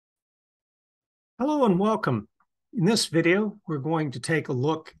Hello and welcome. In this video, we're going to take a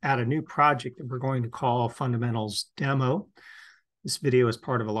look at a new project that we're going to call Fundamentals Demo. This video is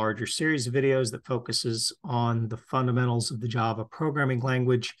part of a larger series of videos that focuses on the fundamentals of the Java programming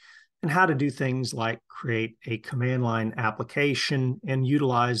language and how to do things like create a command line application and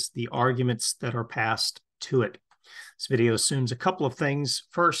utilize the arguments that are passed to it. This video assumes a couple of things.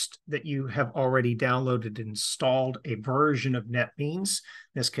 First, that you have already downloaded and installed a version of NetBeans.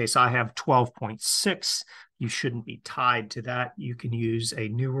 In this case, I have 12.6. You shouldn't be tied to that. You can use a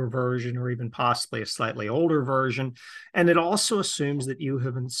newer version or even possibly a slightly older version. And it also assumes that you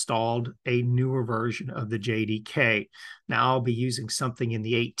have installed a newer version of the JDK. Now, I'll be using something in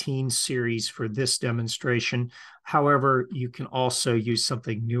the 18 series for this demonstration. However, you can also use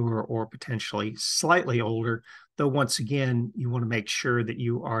something newer or potentially slightly older, though once again, you want to make sure that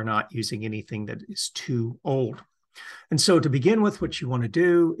you are not using anything that is too old. And so to begin with, what you want to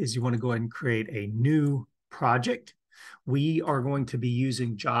do is you want to go ahead and create a new project. We are going to be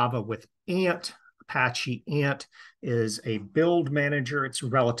using Java with Ant. Apache Ant is a build manager. It's a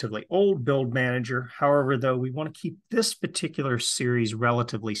relatively old build manager. However, though, we want to keep this particular series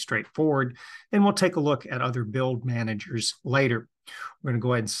relatively straightforward, and we'll take a look at other build managers later. We're going to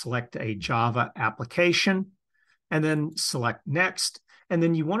go ahead and select a Java application and then select Next. And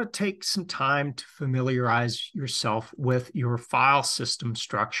then you want to take some time to familiarize yourself with your file system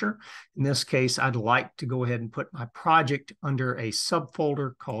structure. In this case, I'd like to go ahead and put my project under a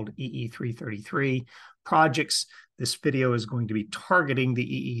subfolder called EE333 projects. This video is going to be targeting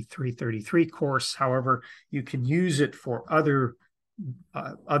the EE333 course. However, you can use it for other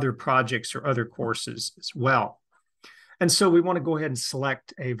projects or other courses as well. And so we want to go ahead and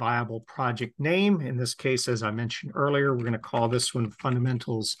select a viable project name. In this case, as I mentioned earlier, we're going to call this one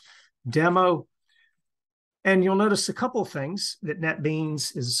Fundamentals Demo. And you'll notice a couple of things that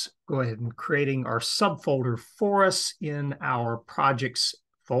NetBeans is go ahead and creating our subfolder for us in our projects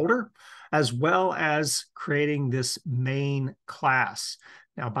folder, as well as creating this main class.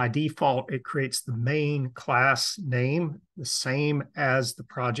 Now, by default, it creates the main class name, the same as the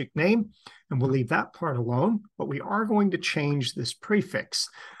project name, and we'll leave that part alone, but we are going to change this prefix.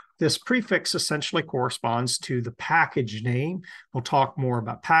 This prefix essentially corresponds to the package name. We'll talk more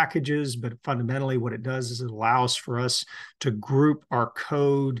about packages, but fundamentally what it does is it allows for us to group our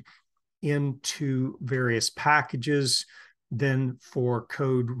code into various packages, then for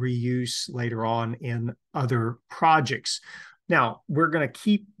code reuse later on in other projects. Now, we're going to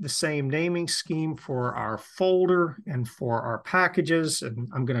keep the same naming scheme for our folder and for our packages, and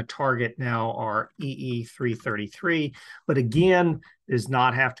I'm going to target now our EE333, but again, does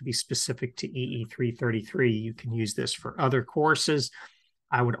not have to be specific to EE333. You can use this for other courses.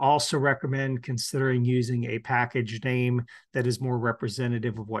 I would also recommend considering using a package name that is more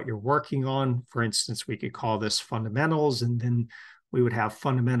representative of what you're working on. For instance, we could call this Fundamentals, and then we would have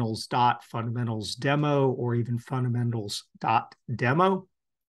fundamentals.fundamentals.demo or even fundamentals.demo,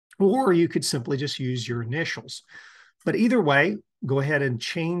 or you could simply just use your initials. But either way, go ahead and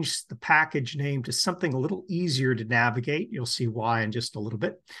change the package name to something a little easier to navigate. You'll see why in just a little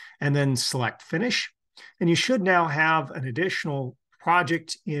bit. And then select Finish. And you should now have an additional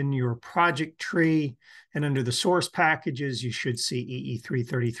project in your project tree, and under the source packages, you should see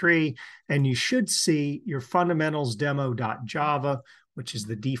EE333, and you should see your fundamentals.demo.java, which is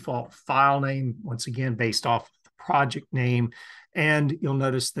the default file name, once again, based off of the project name. And you'll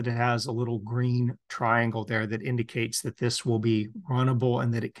notice that it has a little green triangle there that indicates that this will be runnable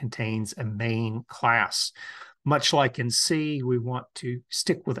and that it contains a main class. Much like in C, we want to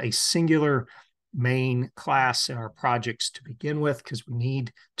stick with a singular main class in our projects to begin with, because we need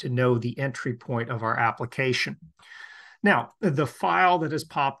to know the entry point of our application. Now, the file that has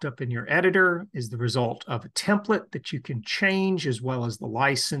popped up in your editor is the result of a template that you can change, as well as the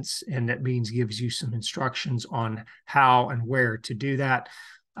license, and that means gives you some instructions on how and where to do that.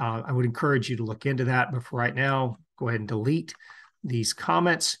 I would encourage you to look into that, but for right now, go ahead and delete these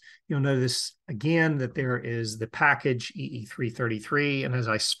comments. You'll notice again that there is the package EE333, and as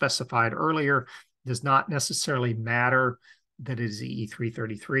I specified earlier, it does not necessarily matter that it is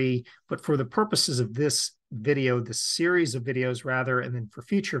EE333, but for the purposes of this video, this series of videos rather, and then for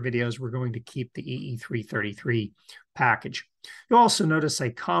future videos, we're going to keep the EE333 package. You'll also notice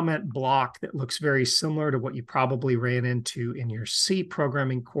a comment block that looks very similar to what you probably ran into in your C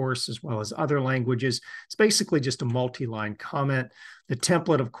programming course, as well as other languages. It's basically just a multi-line comment. The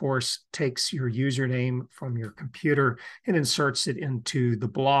template, of course, takes your username from your computer and inserts it into the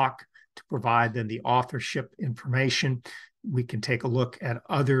block to provide then the authorship information. We can take a look at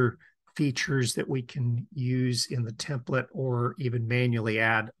other features that we can use in the template or even manually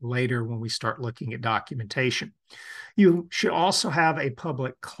add later when we start looking at documentation. You should also have a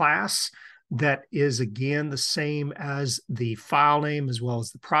public class that is, again, the same as the file name as well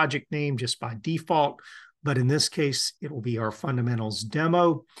as the project name just by default. But in this case, it will be our fundamentals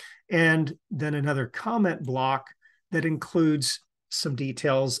demo. And then another comment block that includes some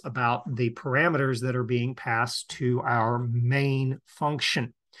details about the parameters that are being passed to our main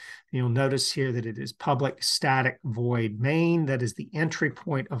function. You'll notice here that it is public static void main. That is the entry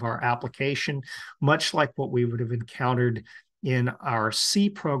point of our application, much like what we would have encountered in our C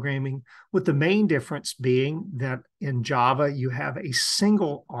programming, with the main difference being that in Java, you have a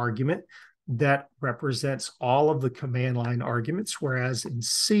single argument that represents all of the command line arguments, whereas in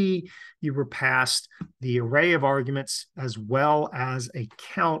C, you were passed the array of arguments as well as a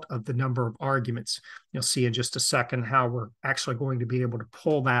count of the number of arguments. You'll see in just a second how we're actually going to be able to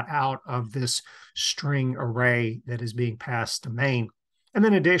pull that out of this string array that is being passed to main. And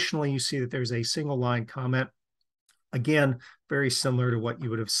then additionally, you see that there's a single line comment. Again, very similar to what you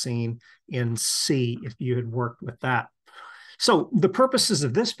would have seen in C if you had worked with that. So the purposes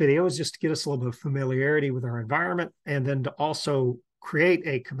of this video is just to get us a little bit of familiarity with our environment and then to also create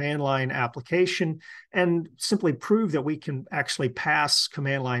a command line application and simply prove that we can actually pass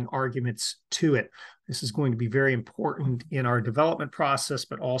command line arguments to it. This is going to be very important in our development process,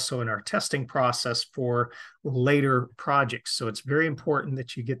 but also in our testing process for later projects. So it's very important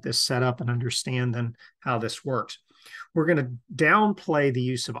that you get this set up and understand then how this works. We're going to downplay the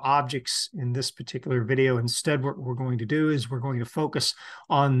use of objects in this particular video. Instead, what we're going to do is we're going to focus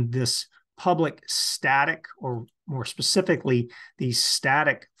on this public static, or more specifically, these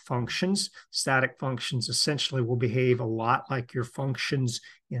static functions. Static functions essentially will behave a lot like your functions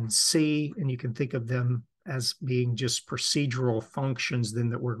in C, and you can think of them as being just procedural functions then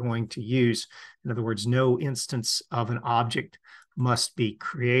that we're going to use. In other words, no instance of an object must be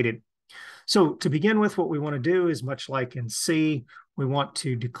created. So to begin with, what we want to do is much like in C, we want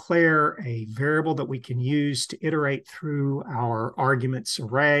to declare a variable that we can use to iterate through our arguments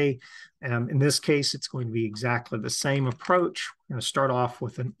array. In this case, it's going to be exactly the same approach. We're going to start off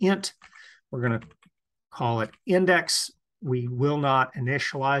with an int. We're going to call it index. We will not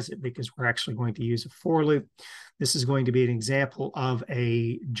initialize it because we're actually going to use a for loop. This is going to be an example of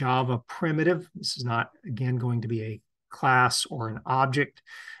a Java primitive. This is not, again, going to be a class or an object.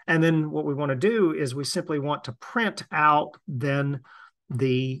 And then what we want to do is we simply want to print out then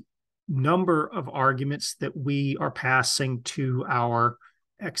the number of arguments that we are passing to our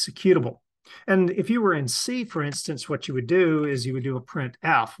executable. And if you were in C, for instance, what you would do is you would do a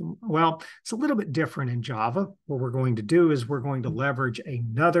printf. Well, it's a little bit different in Java. What we're going to do is we're going to leverage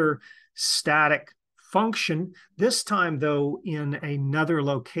another static function, this time, though, in another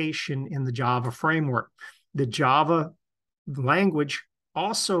location in the Java framework. The Java language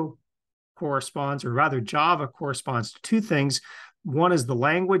also corresponds, or rather Java corresponds to two things. One is the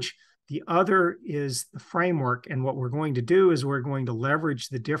language, the other is the framework. And what we're going to do is we're going to leverage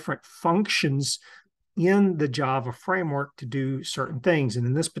the different functions in the Java framework to do certain things. And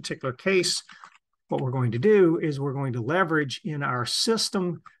in this particular case, what we're going to do is we're going to leverage in our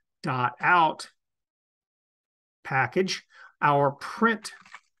system.out package our print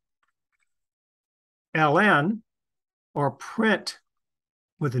ln, or print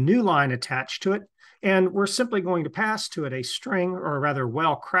with a new line attached to it. And we're simply going to pass to it a string, or a rather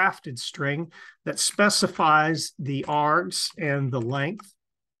well-crafted string, that specifies the args and the length.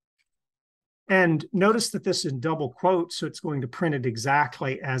 And notice that this is in double quotes, so it's going to print it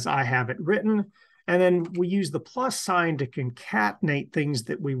exactly as I have it written. And then we use the plus sign to concatenate things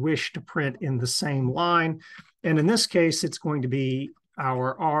that we wish to print in the same line. And in this case, it's going to be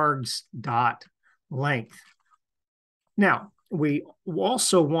our args.length. Now, we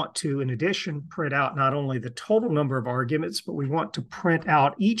also want to, in addition, print out not only the total number of arguments, but we want to print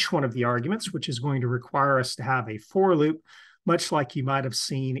out each one of the arguments, which is going to require us to have a for loop, much like you might have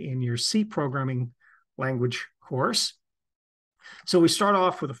seen in your C programming language course. So we start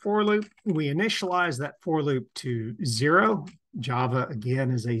off with a for loop. We initialize that for loop to 0. Java,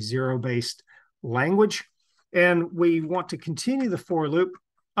 again, is a 0-based language. And we want to continue the for loop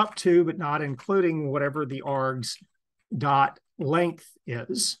up to, but not including, whatever the args dot length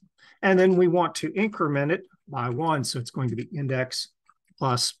is. And then we want to increment it by 1. So it's going to be index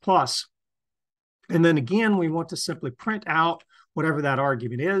plus plus. And then again, we want to simply print out whatever that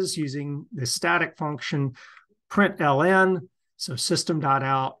argument is using the static function println. So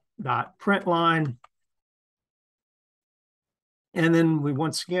system.out.println. And then we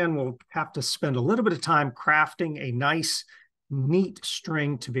once again will have to spend a little bit of time crafting a nice neat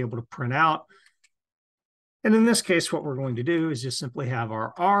string to be able to print out. And in this case, what we're going to do is just simply have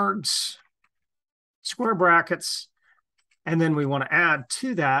our args, square brackets, and then we want to add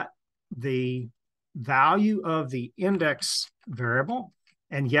to that the value of the index variable.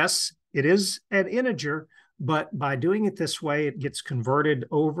 And yes, it is an integer, but by doing it this way, it gets converted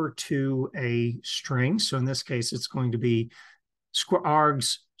over to a string. So in this case, it's going to be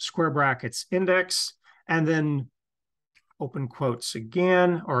args, square brackets, index, and then open quotes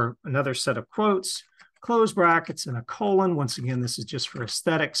again, or another set of quotes, close brackets, and a colon. Once again, this is just for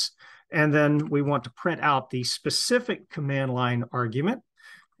aesthetics. And then we want to print out the specific command line argument.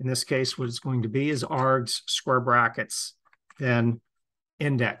 In this case, what it's going to be is args, square brackets, then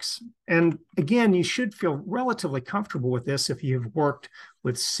index. And again, you should feel relatively comfortable with this if you've worked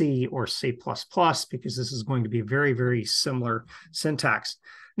with C or C++, because this is going to be very, very similar syntax.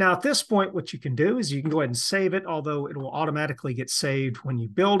 Now, at this point, what you can do is you can go ahead and save it, although it will automatically get saved when you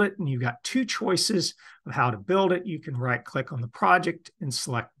build it. And you've got two choices of how to build it. You can right-click on the project and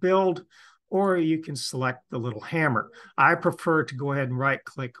select Build, or you can select the little hammer. I prefer to go ahead and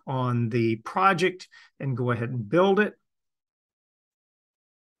right-click on the project and go ahead and build it.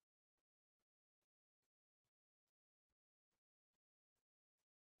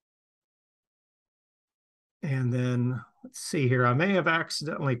 And then let's see here. I may have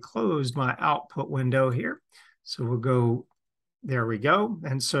accidentally closed my output window here. So we'll go, there we go.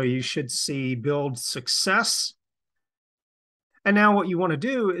 And so you should see build success. And now what you want to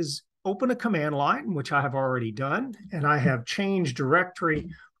do is open a command line, which I have already done. And I have changed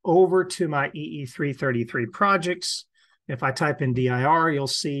directory over to my EE333 projects. If I type in dir, you'll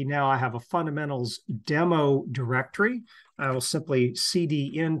see now I have a fundamentals demo directory. I will simply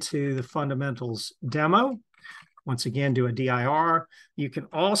cd into the fundamentals demo. Once again, do a dir. You can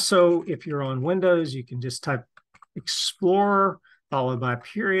also, if you're on Windows, you can just type Explorer followed by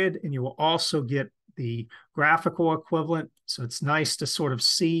period, and you will also get the graphical equivalent. So it's nice to sort of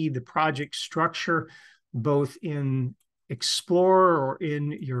see the project structure both in Explorer or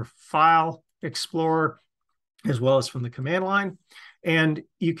in your file Explorer, as well as from the command line. And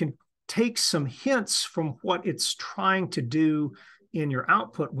you can take some hints from what it's trying to do in your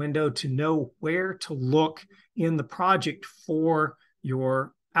output window to know where to look in the project for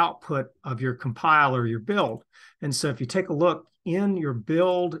your output of your compile or your build. And so if you take a look in your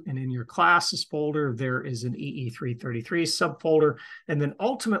build and in your classes folder, there is an EE333 subfolder. And then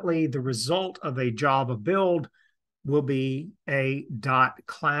ultimately the result of a Java build will be a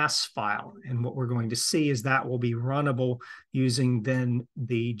 .class file. And what we're going to see is that will be runnable using then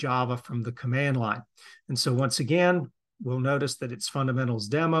the Java from the command line. And so once again, we'll notice that it's fundamentals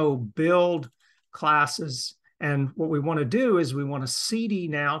demo, build, classes. And what we want to do is we want to cd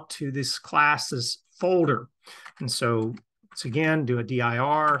now to this classes folder. And so let's again do a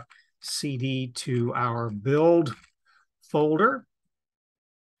dir, cd to our build folder,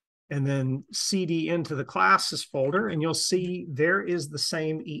 and then cd into the classes folder, and you'll see there is the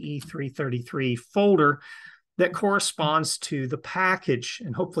same EE333 folder that corresponds to the package.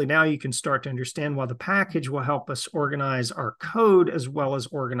 And hopefully now you can start to understand why the package will help us organize our code as well as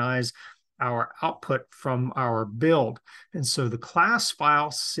organize our output from our build. And so the class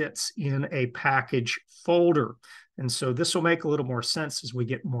file sits in a package folder. And so this will make a little more sense as we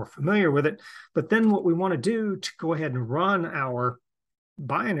get more familiar with it. But then what we want to do to go ahead and run our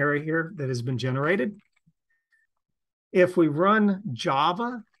binary here that has been generated, if we run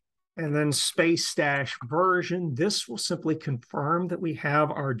Java and then --version, this will simply confirm that we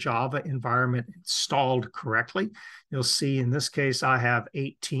have our Java environment installed correctly. You'll see in this case, I have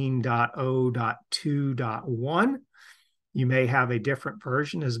 18.0.2.1. You may have a different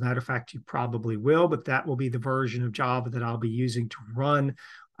version. As a matter of fact, you probably will, but that will be the version of Java that I'll be using to run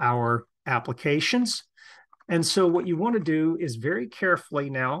our applications. And so what you want to do is very carefully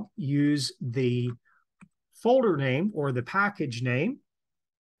now use the folder name or the package name.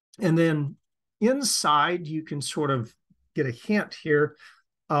 And then inside, you can sort of get a hint here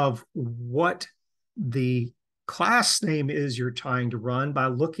of what the class name is you're trying to run by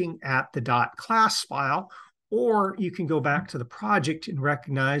looking at the .class file, or you can go back to the project and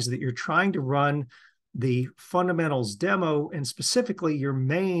recognize that you're trying to run the fundamentals demo and specifically your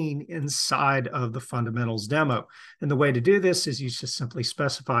main inside of the fundamentals demo. And the way to do this is you just simply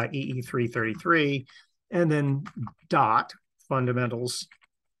specify EE333 and then .fundamentals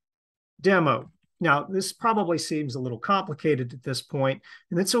demo. Now, this probably seems a little complicated at this point,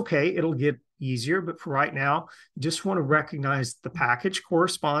 and it's okay. It'll get easier, but for right now, you just want to recognize the package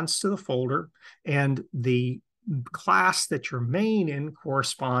corresponds to the folder and the class that your main in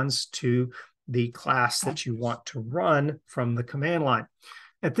corresponds to the class that you want to run from the command line.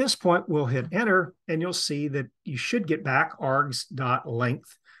 At this point, we'll hit enter, and you'll see that you should get back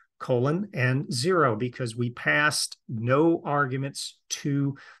args.length : and 0, because we passed no arguments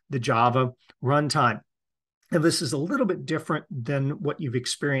to the Java runtime. And this is a little bit different than what you've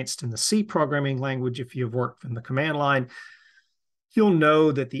experienced in the C programming language. If you've worked from the command line, you'll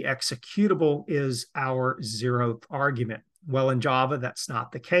know that the executable is our 0th argument. Well, in Java, that's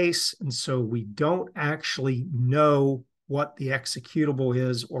not the case. And so we don't actually know what the executable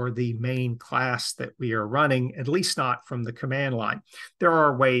is or the main class that we are running, at least not from the command line. There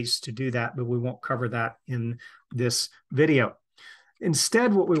are ways to do that, but we won't cover that in this video.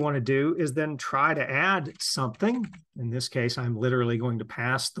 Instead, what we want to do is then try to add something. In this case, I'm literally going to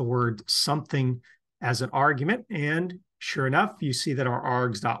pass the word something as an argument. And sure enough, you see that our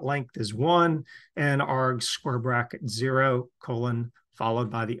args.length is 1 and args square bracket 0 :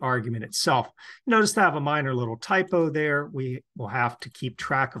 followed by the argument itself. Notice I have a minor little typo there. We will have to keep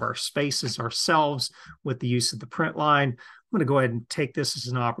track of our spaces ourselves with the use of the print line. I'm going to go ahead and take this as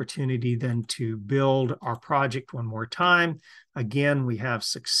an opportunity then to build our project one more time. Again, we have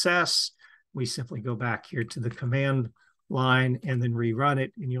success. We simply go back here to the command line and then rerun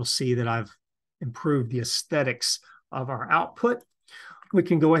it, and you'll see that I've improved the aesthetics of our output. We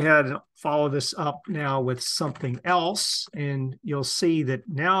can go ahead and follow this up now with something else, and you'll see that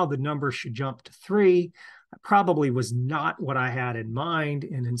now the number should jump to 3. That probably was not what I had in mind,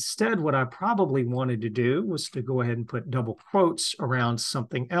 and instead what I probably wanted to do was to go ahead and put double quotes around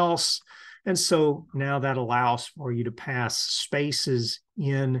something else. And so now that allows for you to pass spaces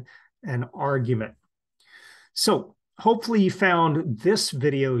in an argument. So hopefully you found this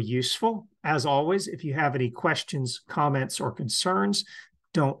video useful. As always, if you have any questions, comments, or concerns,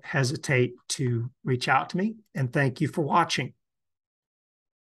 don't hesitate to reach out to me. And thank you for watching.